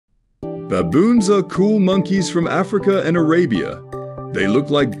Baboons are cool monkeys from Africa and Arabia. They look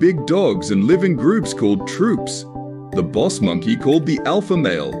like big dogs and live in groups called troops. The boss monkey, called the alpha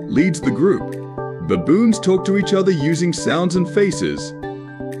male, leads the group. Baboons talk to each other using sounds and faces.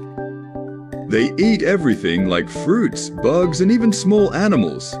 They eat everything like fruits, bugs, and even small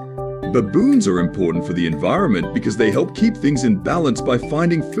animals. Baboons are important for the environment because they help keep things in balance by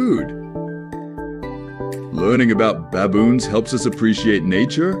finding food. Learning about baboons helps us appreciate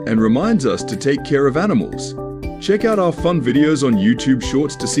nature and reminds us to take care of animals. Check out our fun videos on YouTube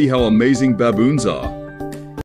Shorts to see how amazing baboons are.